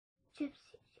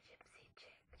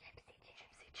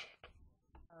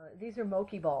These are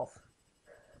Moqui balls.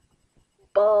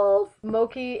 Balls!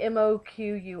 Moqui,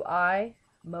 M-O-Q-U-I.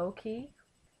 Moqui.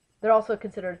 They're also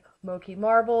considered Moqui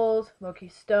marbles,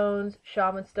 Moqui stones,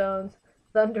 shaman stones,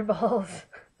 thunderballs.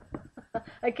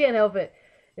 I can't help it.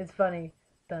 It's funny.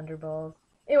 Thunderballs.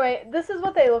 Anyway, this is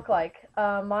what they look like.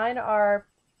 Mine are,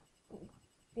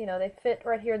 they fit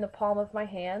right here in the palm of my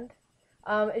hand.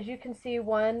 As you can see,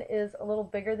 one is a little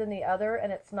bigger than the other,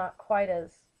 and it's not quite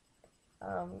as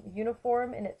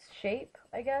uniform in its shape,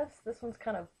 I guess. This one's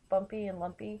kind of bumpy and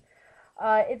lumpy.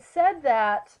 It's said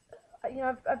that,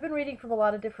 I've been reading from a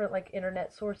lot of different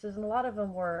internet sources, and a lot of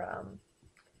them were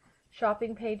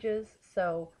shopping pages.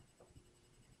 So,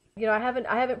 I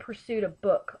haven't pursued a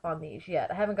book on these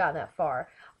yet. I haven't gotten that far.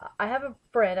 I have a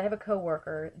friend, I have a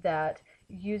coworker that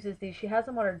uses these. She has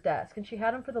them on her desk, and she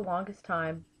had them for the longest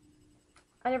time.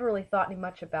 I never really thought any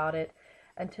much about it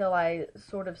until I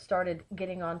sort of started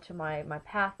getting onto my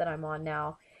path that I'm on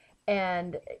now.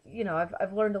 And,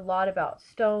 I've learned a lot about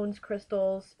stones,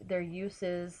 crystals, their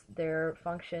uses, their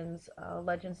functions,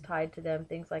 legends tied to them,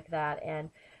 things like that. And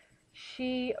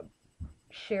she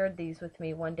shared these with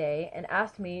me one day and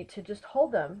asked me to just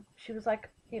hold them. She was like,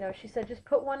 she said, just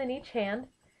put one in each hand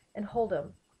and hold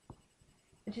them.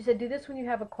 And she said, do this when you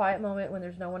have a quiet moment, when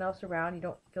there's no one else around, you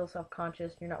don't feel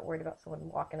self-conscious, you're not worried about someone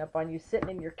walking up on you, sitting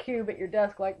in your cube at your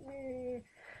desk like, meh.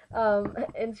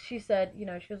 And she said,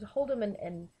 she goes, hold them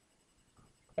and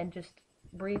just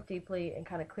breathe deeply and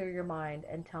kind of clear your mind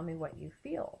and tell me what you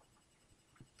feel.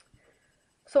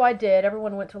 So I did.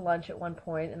 Everyone went to lunch at one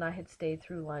point, and I had stayed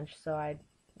through lunch, so I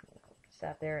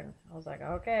sat there and I was like,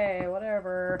 okay,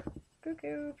 whatever.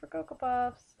 Cuckoo for Cocoa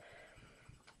Puffs.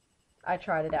 I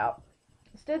tried it out.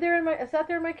 I sat there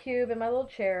in my cube in my little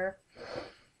chair,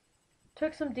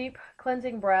 took some deep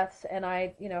cleansing breaths, and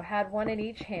I, had one in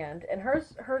each hand. And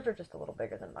hers are just a little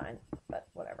bigger than mine, but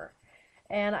whatever.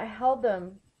 And I held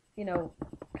them,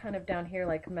 kind of down here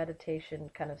like meditation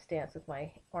kind of stance with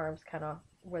my arms kind of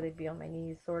where they'd be on my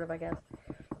knees, sort of, I guess.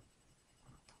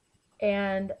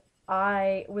 And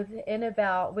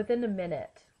within a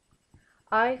minute,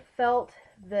 I felt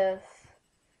this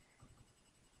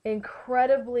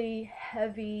incredibly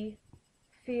heavy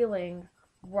feeling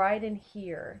right in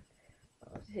here.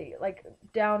 Let's see, like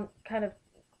down kind of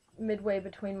midway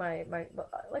between my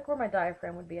like where my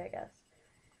diaphragm would be, I guess.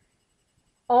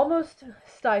 Almost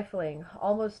stifling,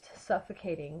 almost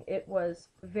suffocating. It was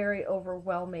very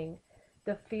overwhelming,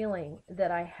 the feeling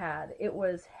that I had. It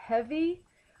was heavy,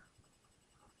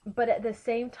 but at the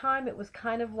same time, it was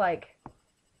kind of like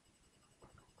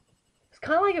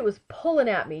it was pulling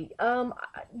at me.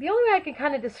 The only way I can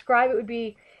kind of describe it would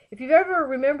be if you've ever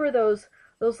remember those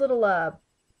little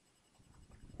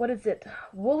what is it,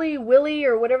 Woolly Willy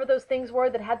or whatever those things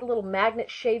were that had the little magnet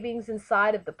shavings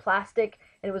inside of the plastic,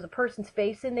 and it was a person's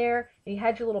face in there, and you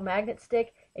had your little magnet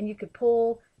stick, and you could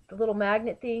pull the little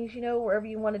magnet things, wherever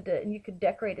you wanted to, and you could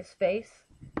decorate his face.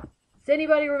 Does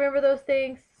anybody remember those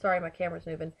things? Sorry, my camera's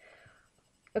moving.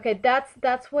 Okay,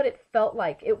 that's what it felt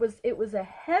like. It was a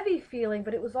heavy feeling,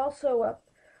 but it was also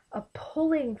a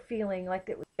pulling feeling,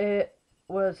 like it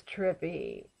was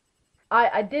trippy.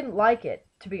 I didn't like it,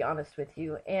 to be honest with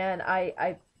you, and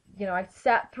I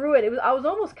sat through it. I was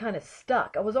almost kind of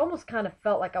stuck. I was almost kind of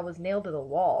felt like I was nailed to the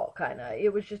wall, kind of.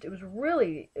 It was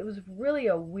really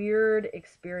a weird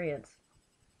experience.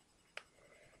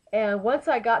 And once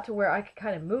I got to where I could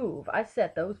kind of move, I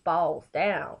set those balls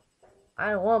down.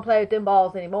 I don't want to play with them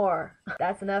balls anymore.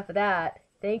 That's enough of that.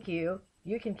 Thank you.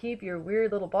 You can keep your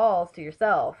weird little balls to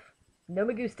yourself. No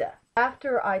me gusta.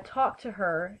 After I talked to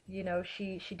her,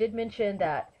 she did mention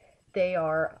that they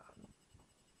were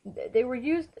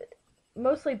used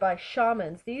mostly by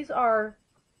shamans. These are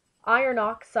iron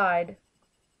oxide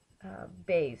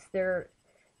bays.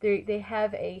 They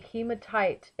have a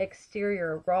hematite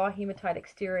exterior, raw hematite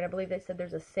exterior, and I believe they said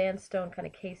there's a sandstone kind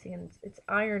of casing, and it's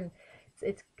iron.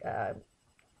 It's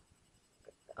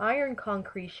iron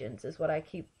concretions is what I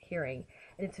keep hearing,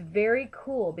 and it's very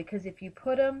cool because if you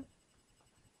put them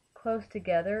close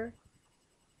together,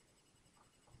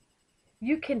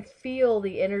 you can feel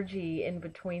the energy in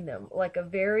between them, like a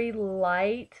very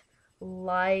light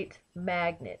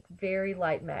magnet, very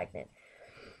light magnet.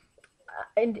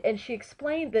 And she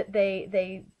explained that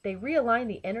they realign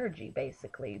the energy,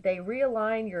 basically. They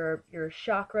realign your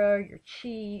chakra, your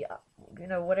chi,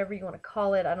 whatever you want to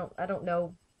call it. I don't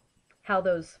know how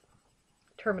those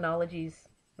terminologies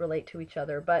relate to each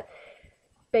other, but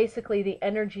basically the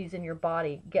energies in your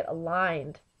body get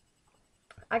aligned.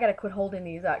 I gotta quit holding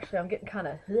these, actually. I'm getting kind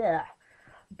of,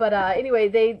 But anyway,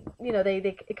 they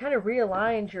it kind of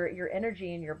realigns your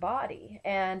energy in your body,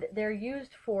 and they're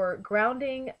used for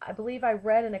grounding. I believe I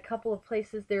read in a couple of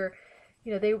places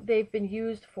they've been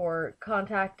used for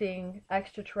contacting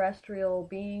extraterrestrial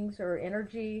beings or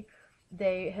energy.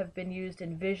 They have been used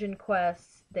in vision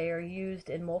quests. They are used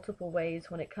in multiple ways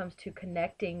when it comes to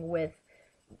connecting with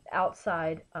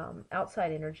outside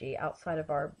energy, outside of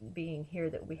our being here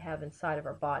that we have inside of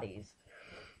our bodies.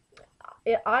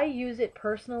 I use it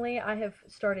personally. I have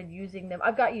started using them.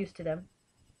 I've got used to them.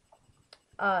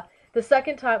 Uh, the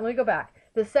second time, let me go back.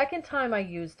 The second time I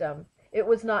used them, it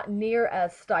was not near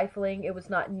as stifling. It was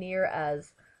not near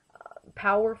as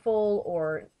powerful,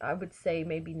 or I would say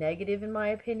maybe negative in my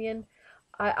opinion.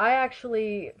 I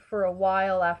actually, for a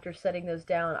while after setting those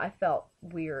down, I felt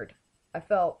weird. I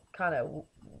felt kind of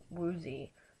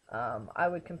woozy. I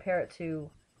would compare it to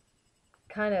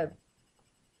kind of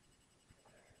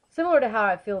similar to how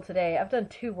I feel today. I've done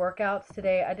 2 workouts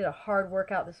today. I did a hard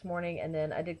workout this morning, and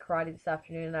then I did karate this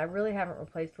afternoon, and I really haven't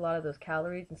replaced a lot of those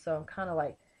calories, and so I'm kind of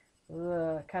like,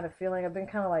 kind of feeling, I've been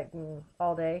kind of like,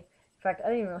 all day. In fact, I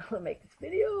didn't even want to make this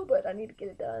video, but I need to get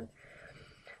it done.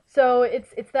 So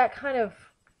it's that kind of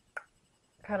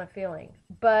feeling.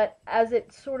 But as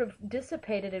it sort of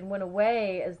dissipated and went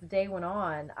away as the day went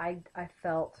on, I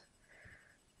felt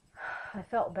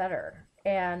better.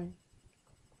 And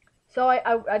so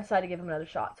I decided to give them another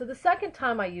shot. So the second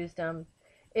time I used them,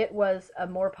 it was a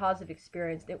more positive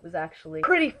experience. It was actually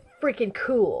pretty freaking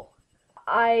cool.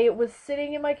 I was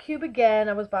sitting in my cube again.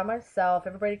 I was by myself.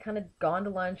 Everybody kind of gone to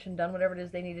lunch and done whatever it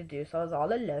is they need to do. So I was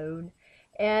all alone.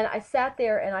 And I sat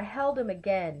there and I held him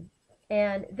again.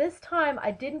 And this time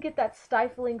I didn't get that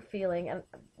stifling feeling. And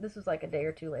this was like a day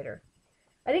or 2 later.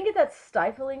 I didn't get that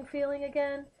stifling feeling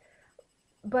again.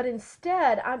 But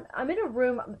instead, I'm in a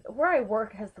room where I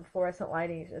work has the fluorescent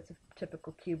lighting. It's a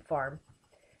typical cube farm.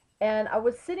 And I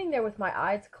was sitting there with my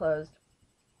eyes closed.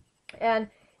 And,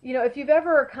 if you've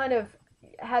ever kind of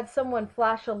had someone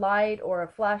flash a light or a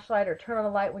flashlight or turn on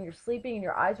a light when you're sleeping and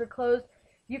your eyes are closed,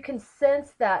 you can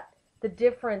sense that the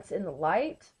difference in the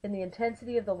light, in the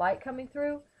intensity of the light coming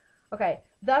through. Okay,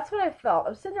 that's what I felt. I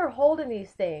was sitting there holding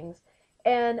these things,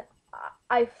 and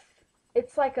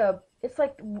it's like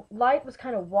light was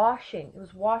kind of washing. It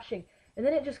was washing, and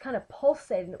then it just kind of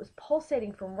pulsated, and it was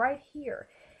pulsating from right here.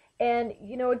 And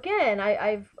again,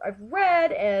 I've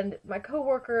read, and my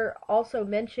coworker also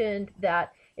mentioned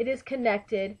that it is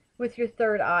connected with your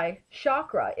third eye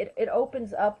chakra. It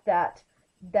opens up that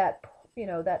I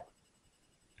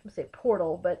would say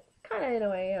portal, but kind of in a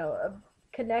way, a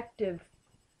connective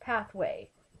pathway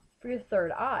for your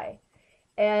third eye.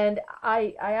 And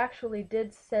I actually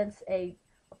did sense a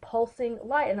pulsing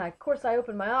light, and of course I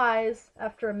opened my eyes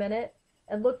after a minute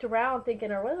and looked around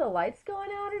thinking, are the lights going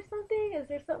out or something? Is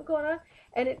there something going on?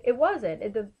 And it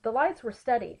wasn't. The lights were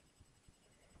steady.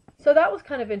 So that was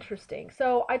kind of interesting.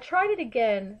 So I tried it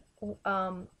again.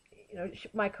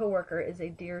 My coworker is a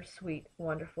dear, sweet,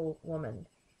 wonderful woman,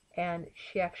 and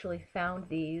she actually found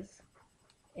these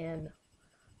in,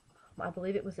 I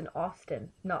believe it was in Austin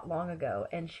not long ago,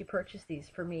 and she purchased these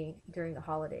for me during the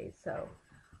holidays. So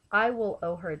I will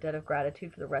owe her a debt of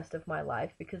gratitude for the rest of my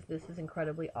life, because this is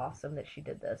incredibly awesome that she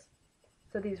did this.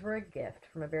 So these were a gift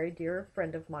from a very dear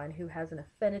friend of mine who has an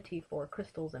affinity for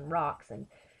crystals and rocks, and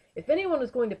if anyone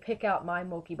was going to pick out my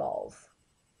Moqui Balls,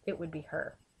 it would be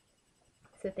her.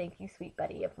 So thank you, sweet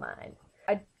buddy of mine.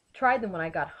 I tried them when I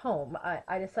got home.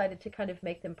 I decided to kind of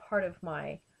make them part of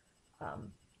my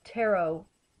tarot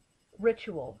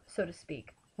ritual, so to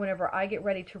speak. Whenever I get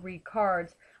ready to read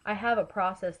cards, I have a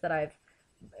process that I've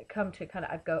come to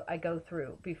I go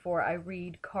through before I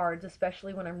read cards,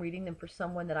 especially when I'm reading them for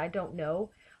someone that I don't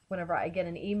know. Whenever I get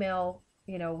an email,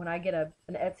 when I get an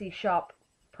Etsy shop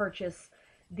purchase,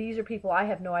 these are people I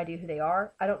have no idea who they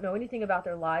are. I don't know anything about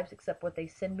their lives except what they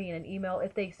send me in an email,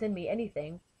 if they send me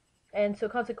anything. And so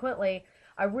consequently,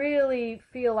 I really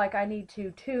feel like I need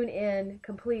to tune in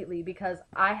completely, because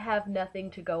I have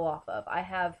nothing to go off of.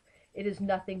 It is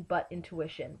nothing but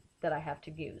intuition that I have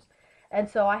to use. And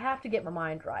so I have to get my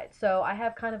mind right. So I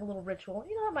have kind of a little ritual.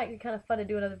 It might be kind of fun to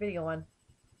do another video on.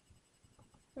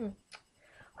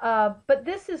 But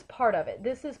this is part of it.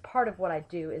 This is part of what I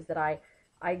do, is that I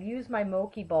use my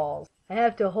Moqui Balls. I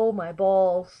have to hold my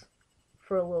balls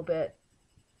for a little bit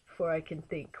before I can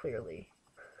think clearly.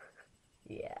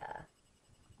 Yeah.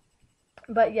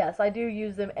 But yes, I do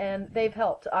use them, and they've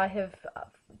helped. I have,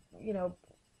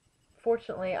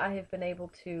 fortunately, I have been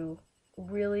able to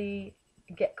really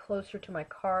get closer to my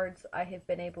cards. I have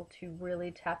been able to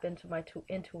really tap into my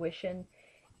intuition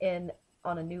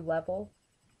on a new level,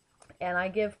 and I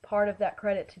give part of that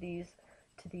credit to these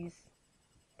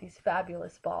these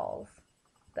fabulous balls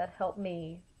that help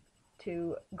me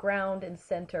to ground and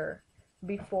center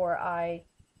before I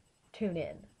tune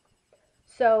in.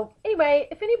 So anyway,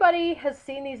 if anybody has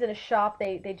seen these in a shop,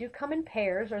 they do come in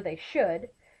pairs, or they should.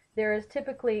 There is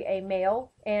typically a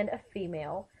male and a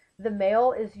female. The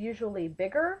male is usually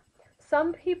bigger.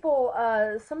 Some people,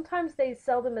 sometimes they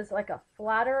sell them as like a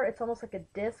flatter. It's almost like a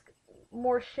disc,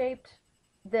 more shaped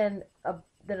than a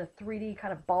 3D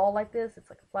kind of ball like this. It's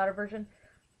like a flatter version.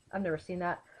 I've never seen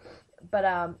that.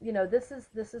 But you know, this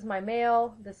is my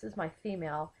male, this is my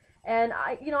female. And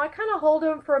I kind of hold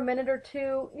them for a minute or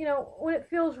two, when it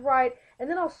feels right, and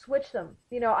then I'll switch them.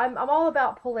 I'm all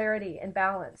about polarity and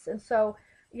balance. And so,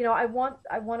 I want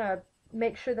to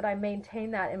make sure that I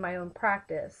maintain that in my own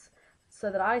practice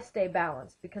so that I stay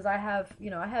balanced, because I have,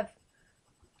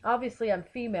 obviously I'm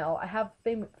female. I have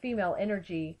female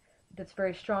energy that's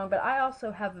very strong, but I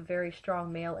also have a very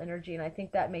strong male energy, and I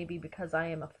think that may be because I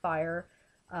am a fire.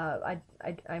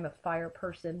 I'm a fire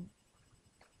person,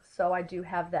 so I do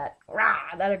have that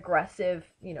that aggressive,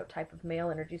 type of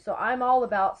male energy. So I'm all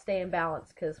about staying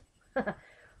balanced, because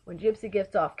when Gypsy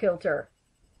gets off kilter,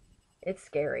 it's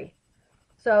scary.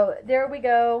 So there we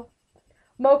go.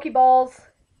 Moqui Balls,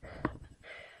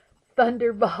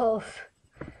 Thunder Balls,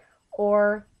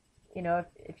 or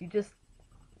if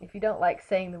you don't like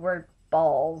saying the word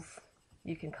balls,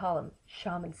 you can call them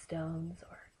shaman stones,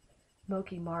 or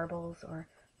Moqui marbles, or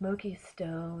Moqui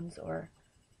stones, or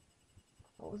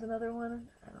what was another one?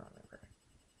 I don't remember.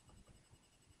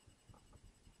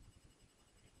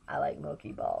 I like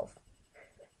Moqui balls.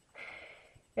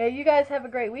 Yeah, you guys have a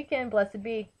great weekend. Blessed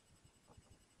be.